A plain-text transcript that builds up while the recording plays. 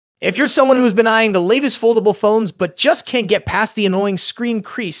If you're someone who's been eyeing the latest foldable phones but just can't get past the annoying screen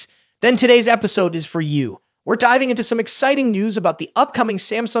crease, then today's episode is for you. We're diving into some exciting news about the upcoming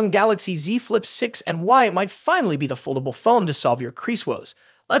Samsung Galaxy Z Flip 6 and why it might finally be the foldable phone to solve your crease woes.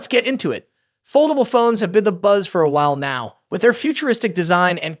 Let's get into it. Foldable phones have been the buzz for a while now. With their futuristic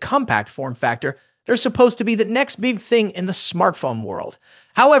design and compact form factor, they're supposed to be the next big thing in the smartphone world.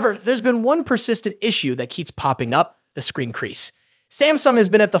 However, there's been one persistent issue that keeps popping up: the screen crease. Samsung has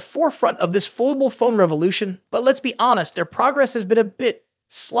been at the forefront of this foldable phone revolution, but let's be honest, their progress has been a bit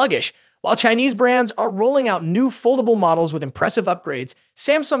sluggish. While Chinese brands are rolling out new foldable models with impressive upgrades,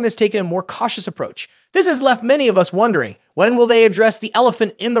 Samsung has taken a more cautious approach. This has left many of us wondering, when will they address the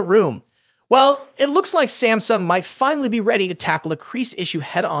elephant in the room? Well, it looks like Samsung might finally be ready to tackle a crease issue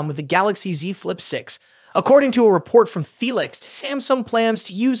head-on with the Galaxy Z Flip 6. According to a report from Felix, Samsung plans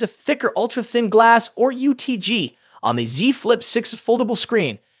to use a thicker ultra-thin glass, or UTG, on the Z Flip 6 foldable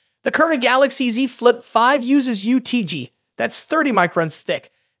screen. The current Galaxy Z Flip 5 uses UTG, that's 30 microns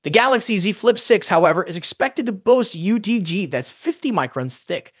thick. The Galaxy Z Flip 6, however, is expected to boast UTG that's 50 microns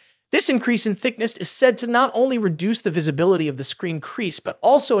thick. This increase in thickness is said to not only reduce the visibility of the screen crease, but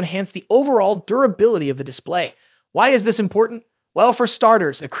also enhance the overall durability of the display. Why is this important? Well, for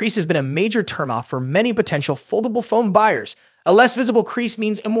starters, a crease has been a major turnoff for many potential foldable phone buyers. A less visible crease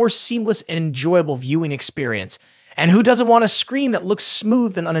means a more seamless and enjoyable viewing experience. And who doesn't want a screen that looks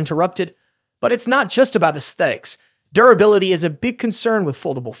smooth and uninterrupted? But it's not just about aesthetics. Durability is a big concern with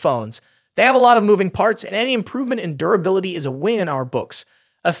foldable phones. They have a lot of moving parts, and any improvement in durability is a win in our books.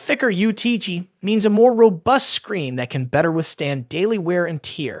 A thicker UTG means a more robust screen that can better withstand daily wear and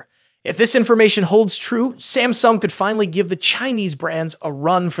tear. If this information holds true, Samsung could finally give the Chinese brands a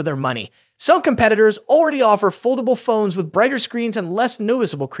run for their money. Some competitors already offer foldable phones with brighter screens and less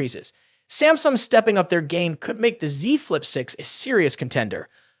noticeable creases. Samsung stepping up their game could make the Z Flip 6 a serious contender.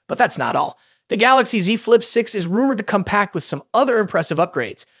 But that's not all. The Galaxy Z Flip 6 is rumored to come packed with some other impressive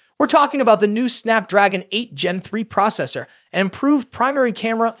upgrades. We're talking about the new Snapdragon 8 Gen 3 processor, an improved primary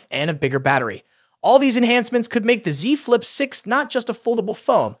camera, and a bigger battery. All these enhancements could make the Z Flip 6 not just a foldable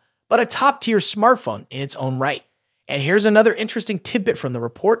phone, but a top-tier smartphone in its own right. And here's another interesting tidbit from the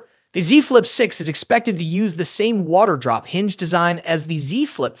report. The Z Flip 6 is expected to use the same water drop hinge design as the Z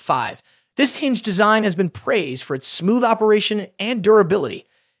Flip 5. This hinge design has been praised for its smooth operation and durability.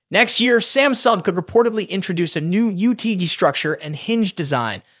 Next year, Samsung could reportedly introduce a new UTG structure and hinge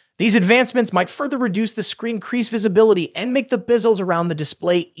design. These advancements might further reduce the screen crease visibility and make the bezels around the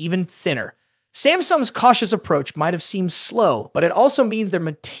display even thinner. Samsung's cautious approach might have seemed slow, but it also means they're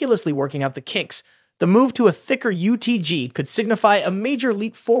meticulously working out the kinks. The move to a thicker UTG could signify a major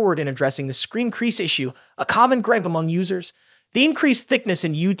leap forward in addressing the screen crease issue, a common gripe among users. The increased thickness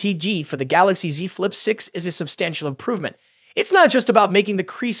in UTG for the Galaxy Z Flip 6 is a substantial improvement. It's not just about making the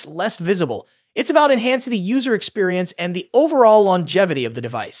crease less visible, it's about enhancing the user experience and the overall longevity of the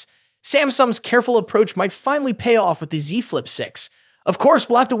device. Samsung's careful approach might finally pay off with the Z Flip 6. Of course,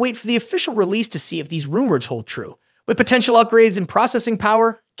 we'll have to wait for the official release to see if these rumors hold true. With potential upgrades in processing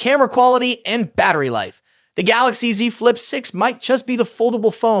power, camera quality, and battery life, the Galaxy Z Flip 6 might just be the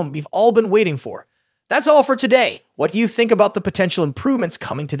foldable phone we've all been waiting for. That's all for today. What do you think about the potential improvements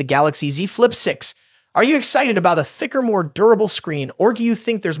coming to the Galaxy Z Flip 6? Are you excited about a thicker, more durable screen, or do you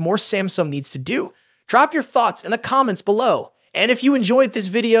think there's more Samsung needs to do? Drop your thoughts in the comments below. And if you enjoyed this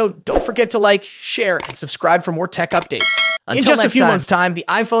video, don't forget to like, share, and subscribe for more tech updates. In just a few months' time, the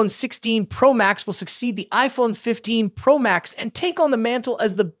iPhone 16 Pro Max will succeed the iPhone 15 Pro Max and take on the mantle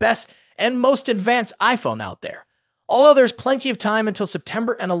as the best and most advanced iPhone out there. Although there's plenty of time until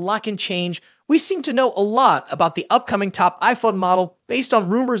September and a lot can change, we seem to know a lot about the upcoming top iPhone model based on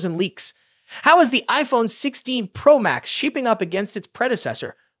rumors and leaks. How is the iPhone 16 Pro Max shaping up against its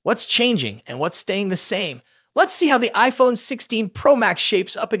predecessor? What's changing and what's staying the same? Let's see how the iPhone 16 Pro Max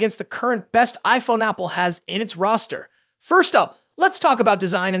shapes up against the current best iPhone Apple has in its roster. First up, let's talk about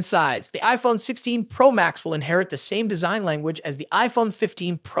design and size. The iPhone 16 Pro Max will inherit the same design language as the iPhone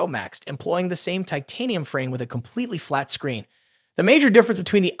 15 Pro Max, employing the same titanium frame with a completely flat screen. The major difference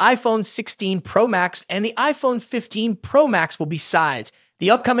between the iPhone 16 Pro Max and the iPhone 15 Pro Max will be size. The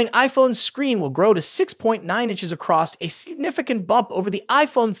upcoming iPhone screen will grow to 6.9 inches across, a significant bump over the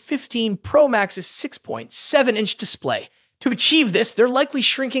iPhone 15 Pro Max's 6.7-inch display. To achieve this, they're likely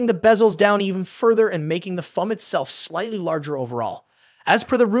shrinking the bezels down even further and making the phone itself slightly larger overall. As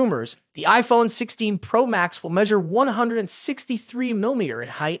per the rumors, the iPhone 16 Pro Max will measure 163mm in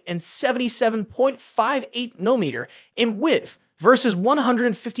height and 77.58mm in width versus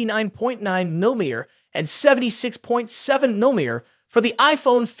 159.9mm and 76.7mm for the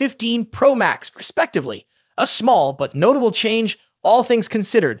iPhone 15 Pro Max, respectively. A small but notable change, all things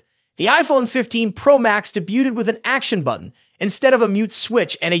considered. The iPhone 15 Pro Max debuted with an action button instead of a mute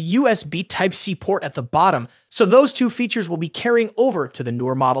switch and a USB Type-C port at the bottom, so those two features will be carrying over to the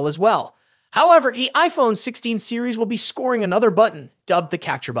newer model as well. However, the iPhone 16 series will be scoring another button, dubbed the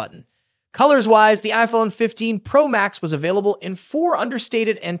capture button. Colors-wise, the iPhone 15 Pro Max was available in 4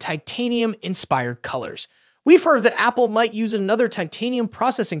 understated and titanium-inspired colors. We've heard that Apple might use another titanium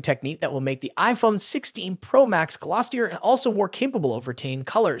processing technique that will make the iPhone 16 Pro Max glossier and also more capable of retaining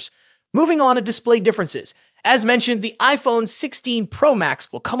colors. Moving on to display differences. As mentioned, the iPhone 16 Pro Max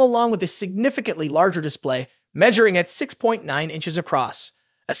will come along with a significantly larger display, measuring at 6.9 inches across.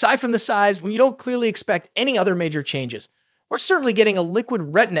 Aside from the size, we don't clearly expect any other major changes. We're certainly getting a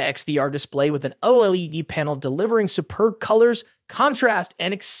liquid Retina XDR display with an OLED panel delivering superb colors, contrast,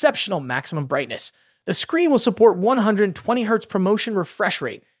 and exceptional maximum brightness. The screen will support 120Hz ProMotion refresh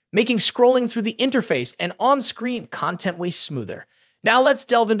rate, making scrolling through the interface and on-screen content way smoother. Now let's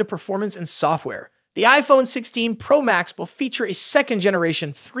delve into performance and software. The iPhone 16 Pro Max will feature a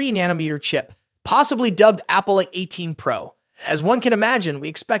second-generation 3nm chip, possibly dubbed Apple A18 Pro. As one can imagine, we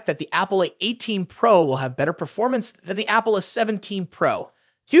expect that the Apple A18 Pro will have better performance than the Apple A17 Pro.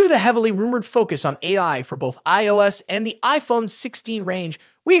 Due to the heavily rumored focus on AI for both iOS and the iPhone 16 range,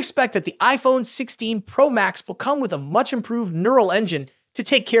 we expect that the iPhone 16 Pro Max will come with a much improved neural engine to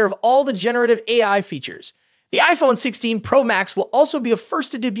take care of all the generative AI features. The iPhone 16 Pro Max will also be a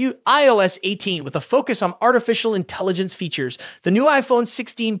first to debut iOS 18 with a focus on artificial intelligence features. The new iPhone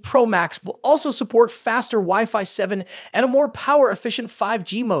 16 Pro Max will also support faster Wi-Fi 7 and a more power-efficient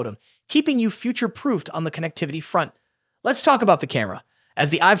 5G modem, keeping you future-proofed on the connectivity front. Let's talk about the camera. As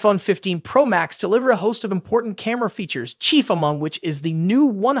the iPhone 15 Pro Max delivers a host of important camera features, chief among which is the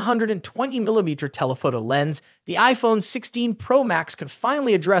new 120mm telephoto lens, the iPhone 16 Pro Max could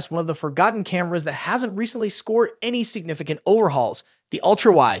finally address one of the forgotten cameras that hasn't recently scored any significant overhauls, the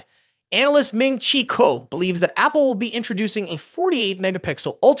ultra-wide. Analyst Ming-Chi Kuo believes that Apple will be introducing a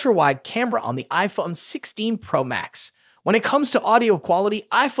 48-megapixel ultra-wide camera on the iPhone 16 Pro Max. When it comes to audio quality,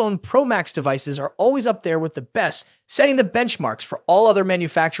 iPhone Pro Max devices are always up there with the best, setting the benchmarks for all other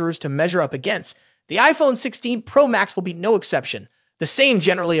manufacturers to measure up against. The iPhone 16 Pro Max will be no exception. The same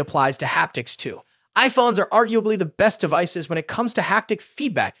generally applies to haptics too. iPhones are arguably the best devices when it comes to haptic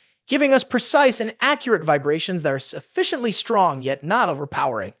feedback, giving us precise and accurate vibrations that are sufficiently strong yet not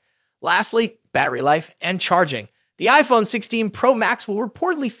overpowering. Lastly, battery life and charging. The iPhone 16 Pro Max will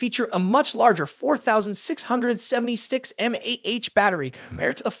reportedly feature a much larger 4,676 mAh battery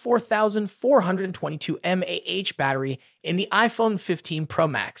compared to the 4,422 mAh battery in the iPhone 15 Pro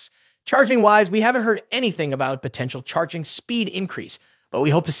Max. Charging-wise, we haven't heard anything about a potential charging speed increase, but we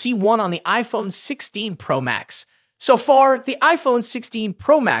hope to see one on the iPhone 16 Pro Max. So far, the iPhone 16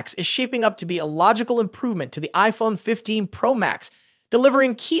 Pro Max is shaping up to be a logical improvement to the iPhone 15 Pro Max,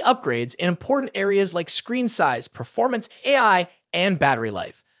 delivering key upgrades in important areas like screen size, performance, AI, and battery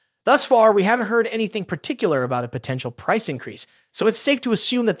life. Thus far, we haven't heard anything particular about a potential price increase, so it's safe to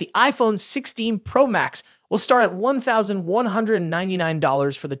assume that the iPhone 16 Pro Max will start at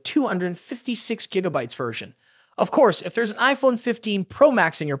 $1,199 for the 256GB version. Of course, if there's an iPhone 15 Pro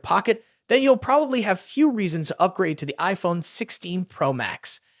Max in your pocket, then you'll probably have few reasons to upgrade to the iPhone 16 Pro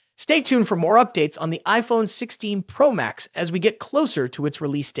Max. Stay tuned for more updates on the iPhone 16 Pro Max as we get closer to its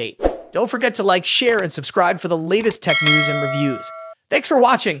release date. Don't forget to like, share, and subscribe for the latest tech news and reviews. Thanks for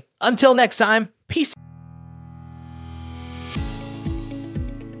watching. Until next time, peace.